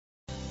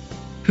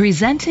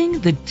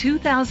Presenting the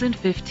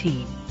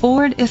 2015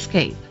 Ford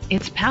Escape.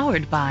 It's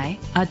powered by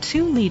a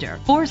 2-liter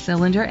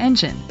 4-cylinder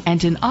engine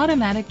and an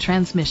automatic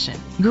transmission.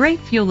 Great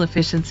fuel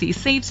efficiency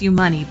saves you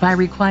money by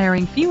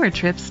requiring fewer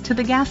trips to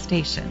the gas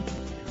station.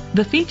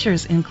 The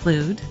features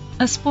include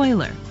a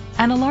spoiler,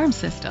 an alarm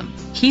system,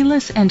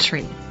 keyless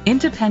entry,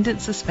 independent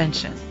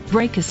suspension,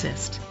 brake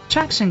assist,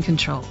 traction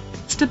control,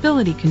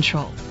 stability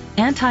control,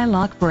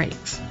 anti-lock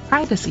brakes,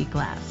 privacy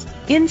glass.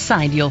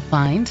 Inside you'll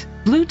find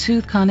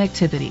Bluetooth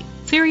connectivity,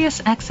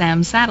 Sirius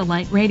XM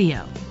satellite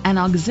radio, an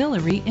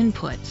auxiliary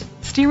input,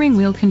 steering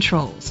wheel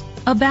controls,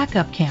 a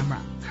backup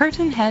camera,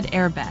 curtain head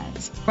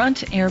airbags, front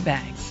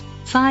airbags,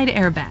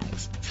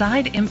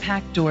 side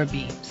impact door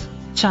beams,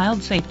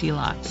 child safety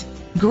locks.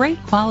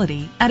 Great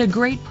quality at a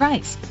great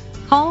price.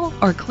 Call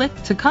or click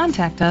to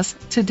contact us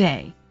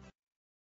today.